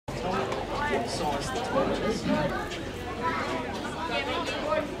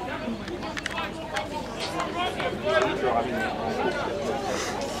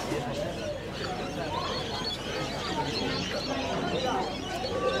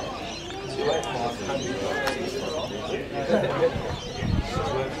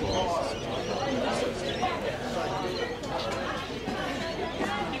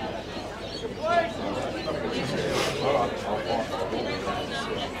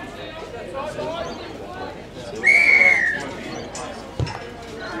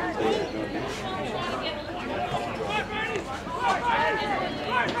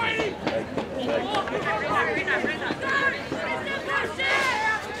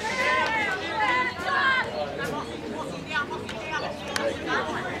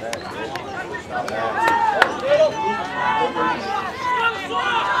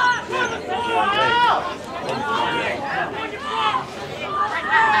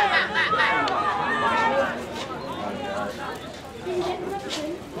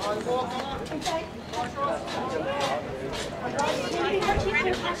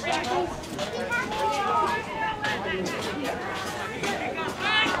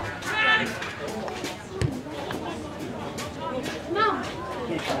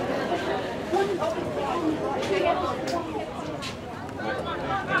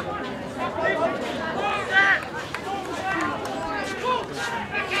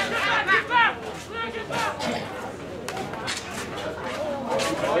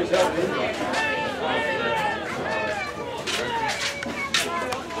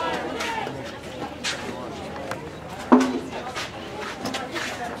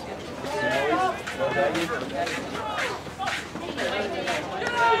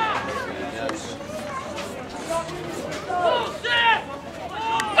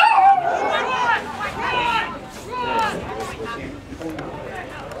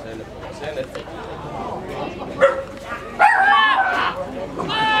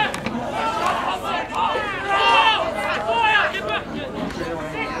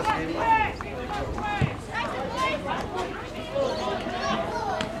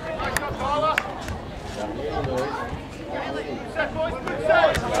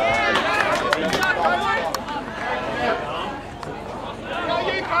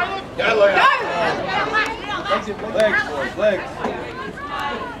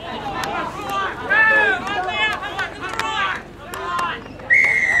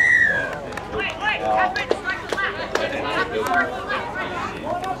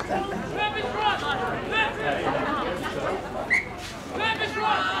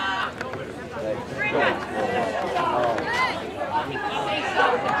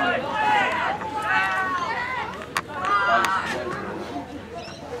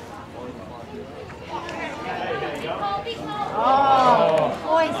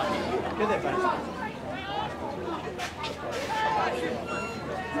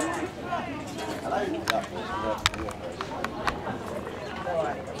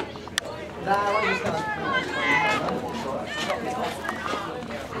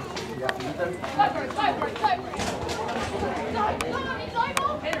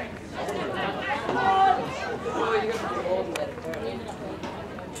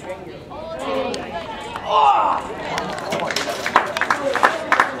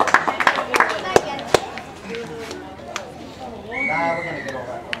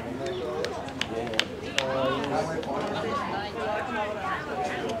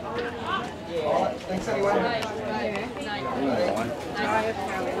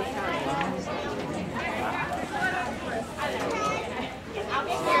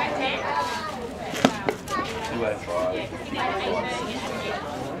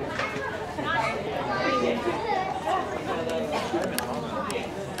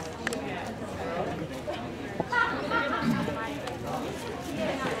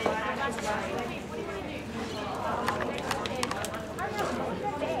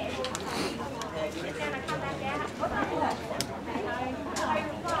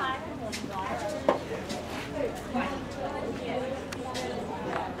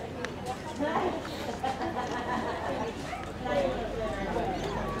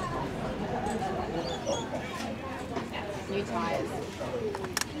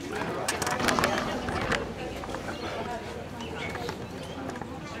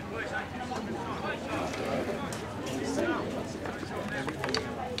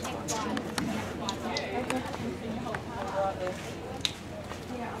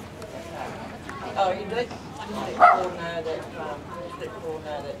Oh, you did? Stick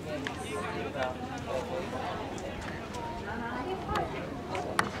corner that means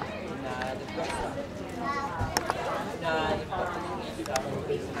no, they've got stuff.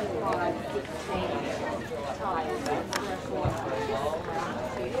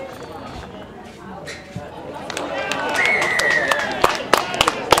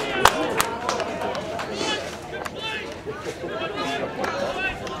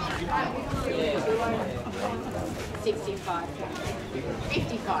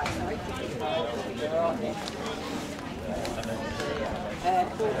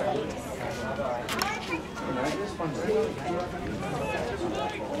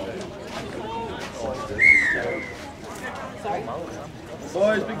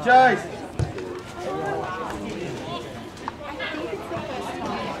 Boys, big chase!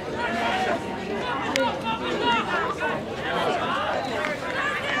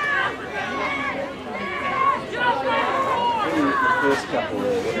 First couple of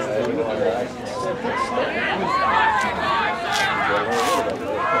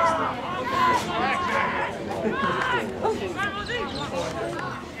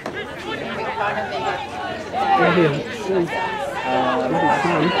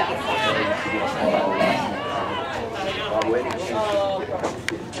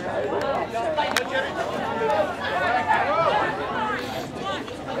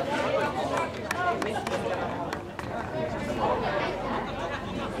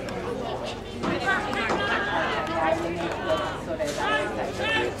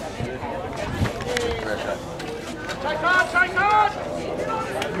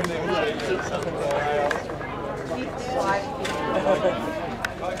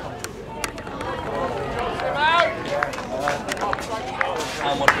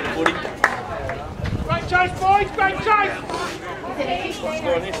Great chase, boys! Great chase!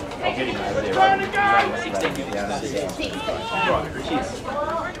 Turn and go! 16 cheers.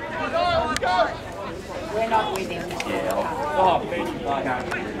 We're not winning.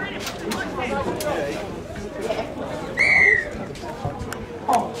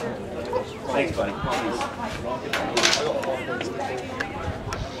 Thanks, buddy.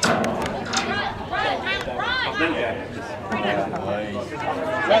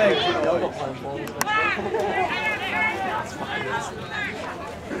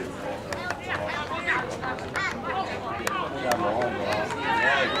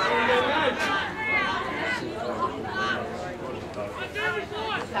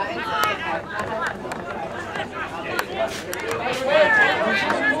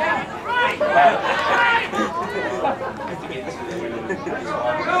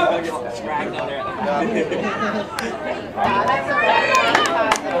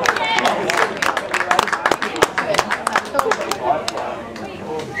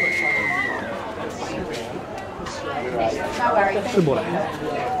 Should have bought a hat.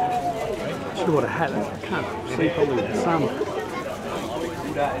 Should have bought a hat. I can't see probably the sun.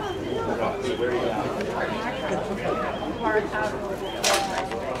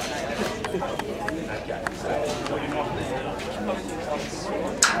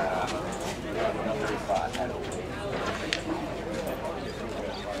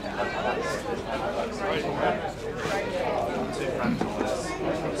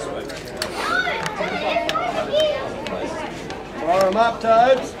 Fire them up,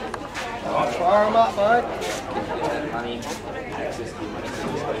 Toads. Fire them up, mate.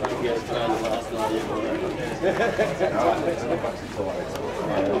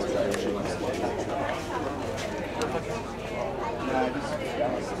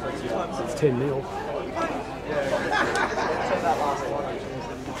 It's 10-0.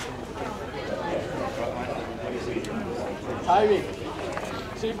 Toby,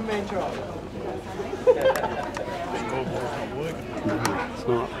 Superman try. No, it's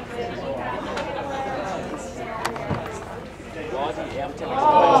not.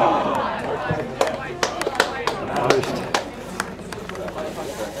 Post.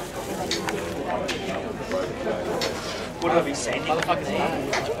 What did I be saying? What the fuck is that?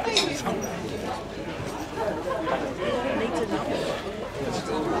 Need to know.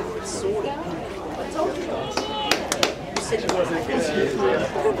 It's sorted. I told you guys. You said you wasn't good.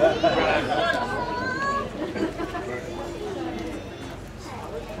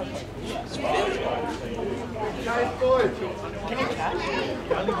 Can you catch?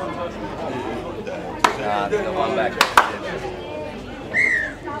 The one back.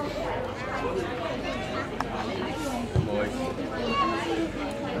 Boys.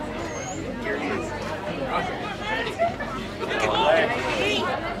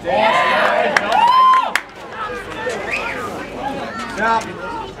 Stop.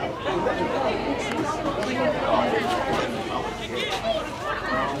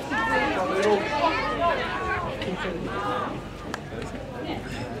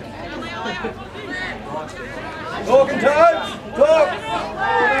 Talking Toads. Talk!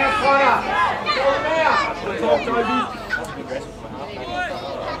 Connor! Talk, Toby!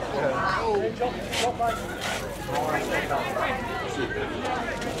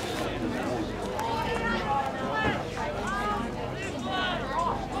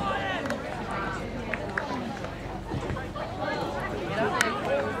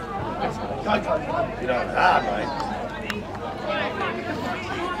 You know, it's hard, mate.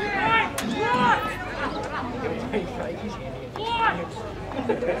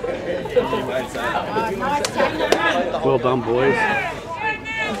 Well done, boys.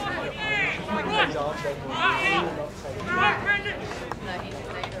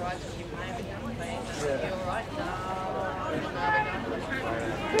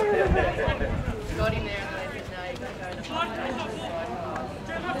 Got him there and they said, no, you're going to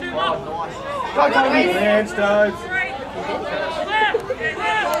Go, Toby! Hands, Toads!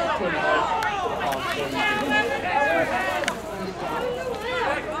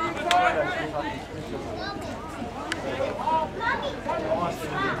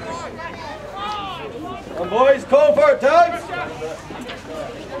 Come on, boys, call for it, Toads!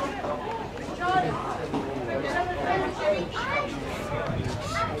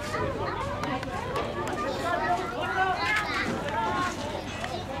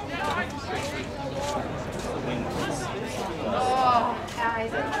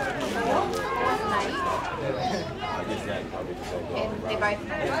 They're both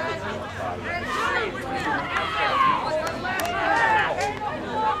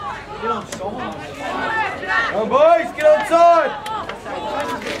Come on, boys, get outside!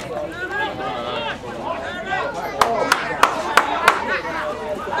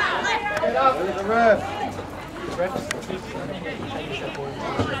 There's the ref.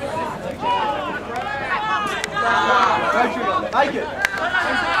 Make it!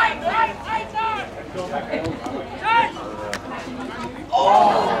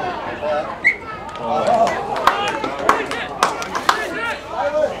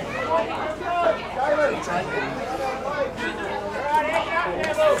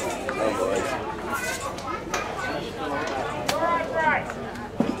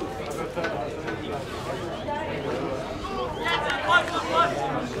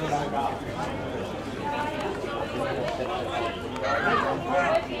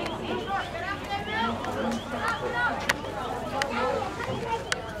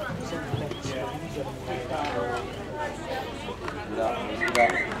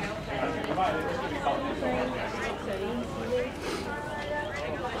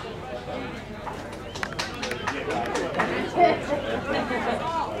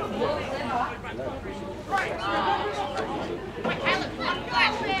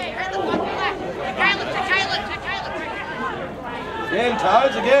 Again,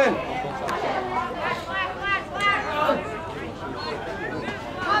 Toads, again.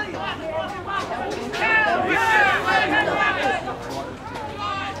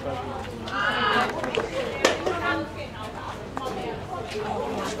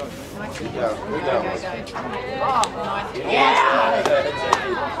 Good down. Oh, nice. Yeah!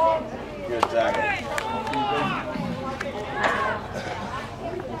 Good tackle.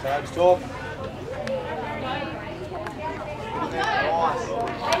 Toads, talk.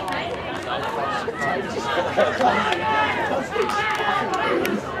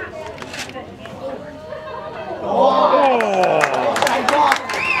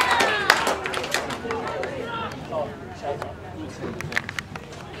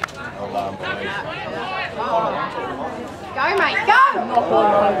 Go, mate, go!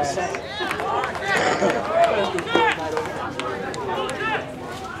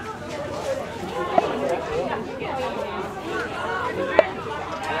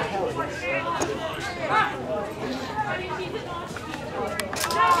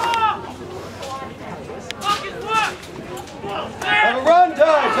 Have a run,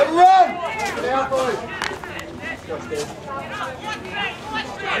 Toads, have a run! Get out, boys.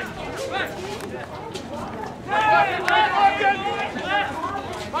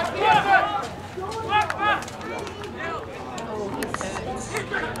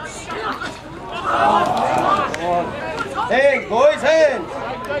 Hands, boys, hands!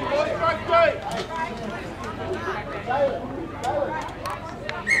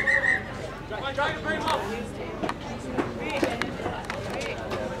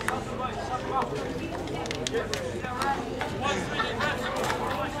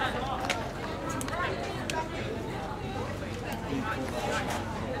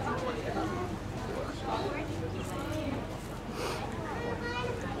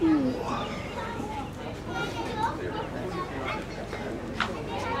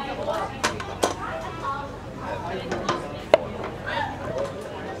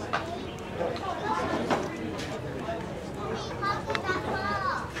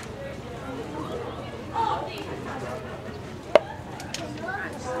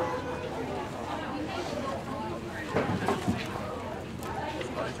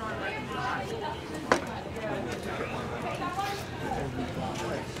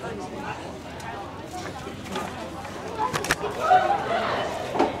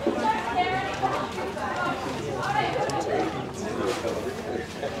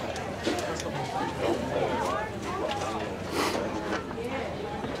 Okay.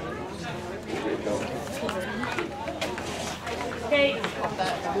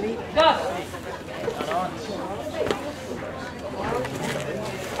 Go.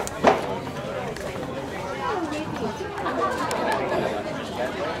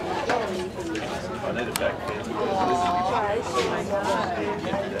 I need a back.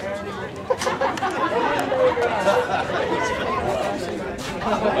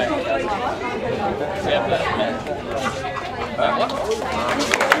 Come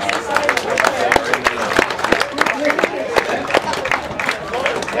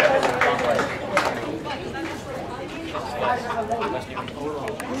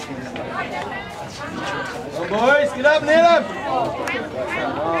on, boys, get up and hit him.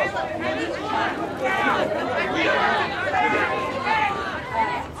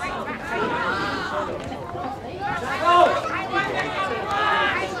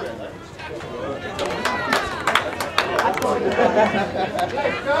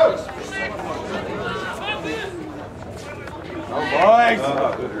 Boys!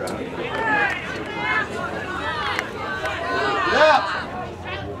 Oh, good run. Yeah!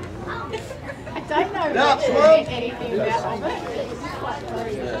 I don't know Yeah, if slow. anything about it.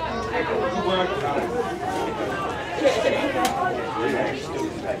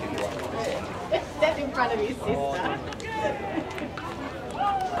 Step in front of his sister.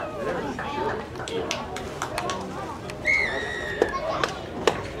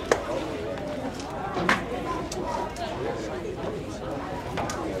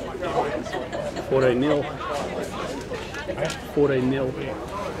 14-0. 14-0.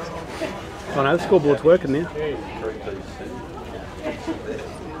 Oh no, the scoreboard's working now.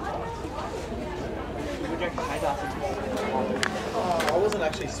 I wasn't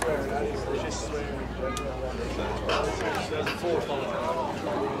actually swearing at it, I was just swearing. There's a 4 following.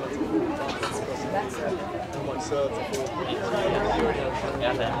 I'm like, sir, it's a 4.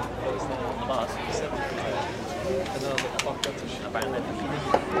 Out there. On the bus. And then I'm like, fuck, that's a shit.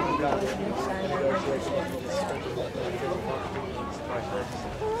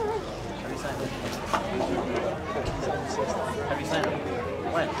 Have you seen it?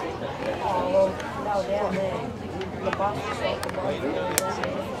 When? Oh, no, down there. The box is at the bottom.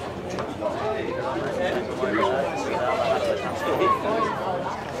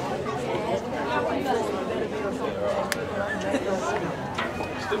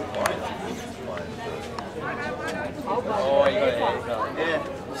 Oh, you got it. Yeah,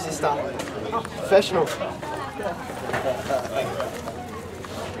 sister. Professional.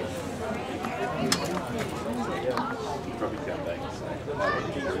 Probably come back and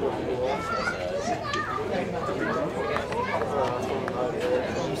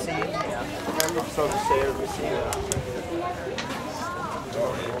You see it? I'm so sad to see that.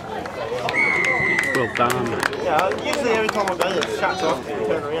 Well done. Yeah, usually every time I go there, it shuts off and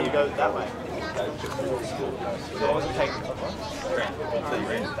turn around and goes that way. So I wasn't taking it.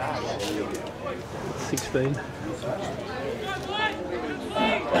 16.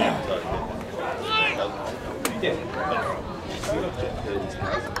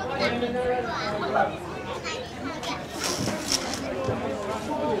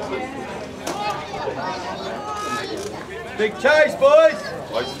 Big chase, boys!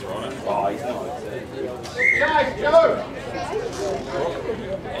 Close is on it. Oh, he's not. Chase, go!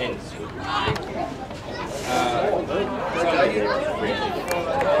 Ends.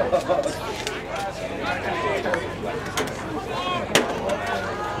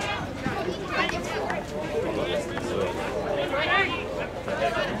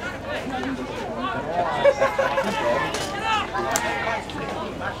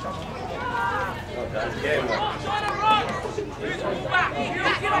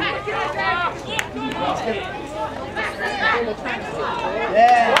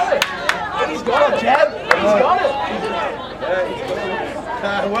 Yeah! He's got it, Jeb! He's got it!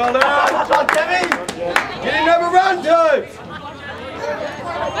 Well done! Come on, Timmy! Get him have a run, Joe!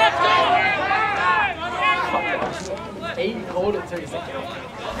 He called it too. He's like,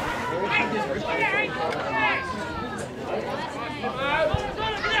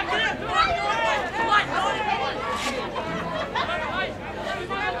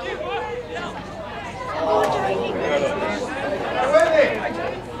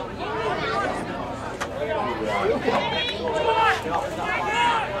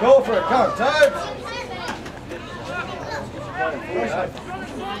 Go for it, come on, Toads!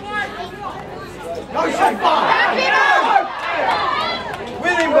 No shot fire!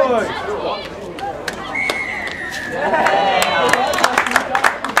 Win him, boys!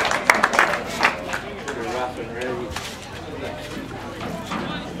 Rough and ready.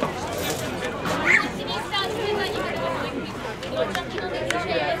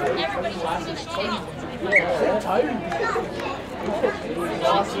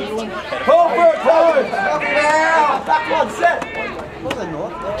 Pull for it, Chloe! Knock it out! Back one, set!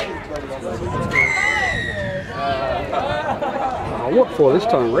 Oh, what for this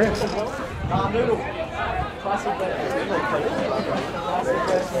time rest?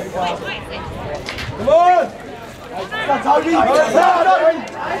 Come on!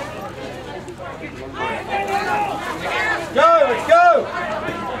 Go, let's go!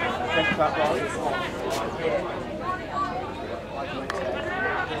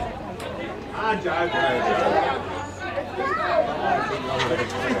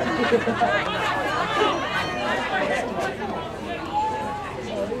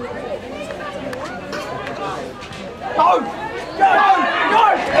 Go!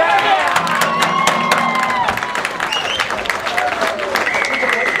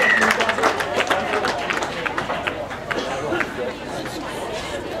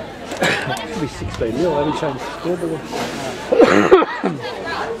 It'll be 16 nil. I haven't changed the scoreboard.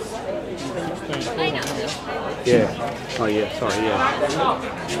 Yeah. Oh yeah. Sorry. Yeah.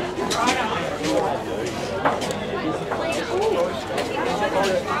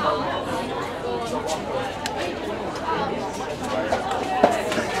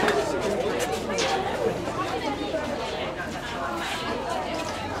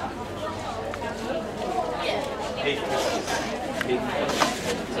 Yeah,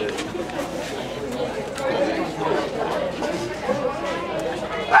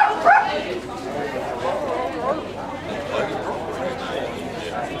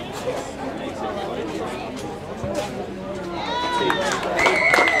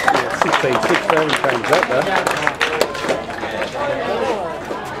 16-6. I haven't changed that though.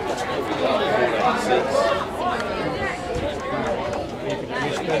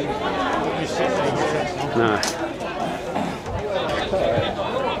 No.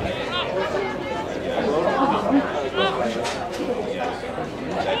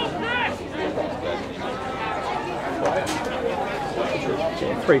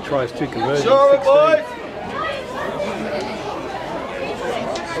 Yeah, 3 tries, 2 conversions. Sure, boys!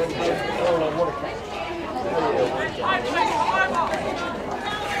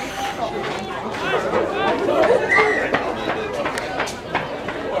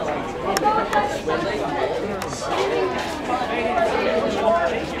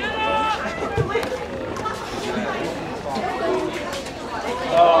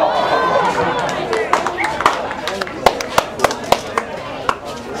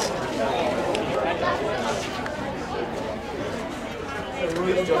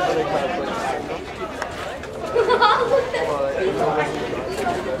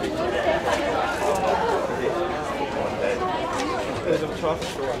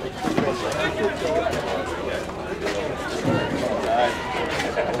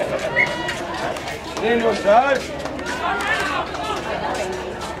 In your side.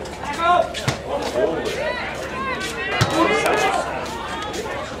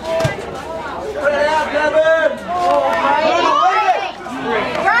 Put it out, Denman!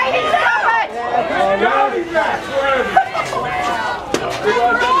 Right inside!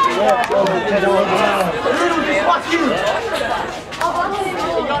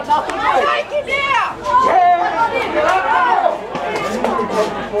 Take it down!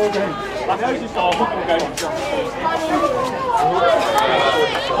 I know she's got a football game on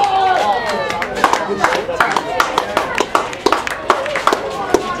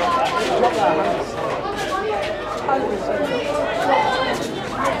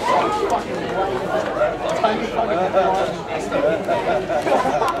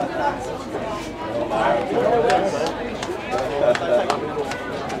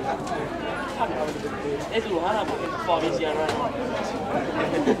It's a lot of 5 easy around.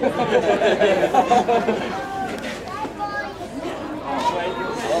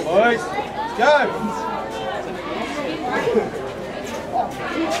 Boys, go!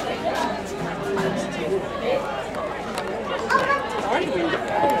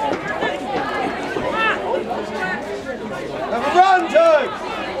 Have a run, Joe!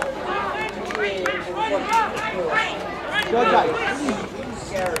 Go, Jake.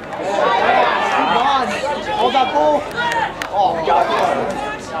 Come on, hold that ball. Oh, go.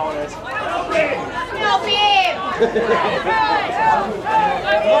 Help him!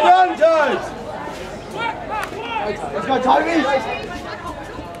 Run, Joe! Let's go, Toby!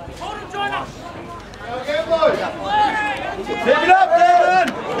 Okay, boys! Pick it up, Denman!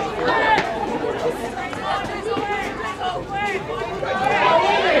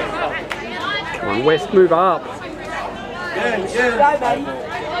 Come on, West, move up. Yeah.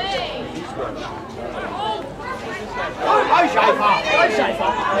 Go, Schaefer! Go,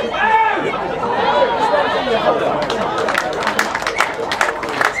 Schaefer!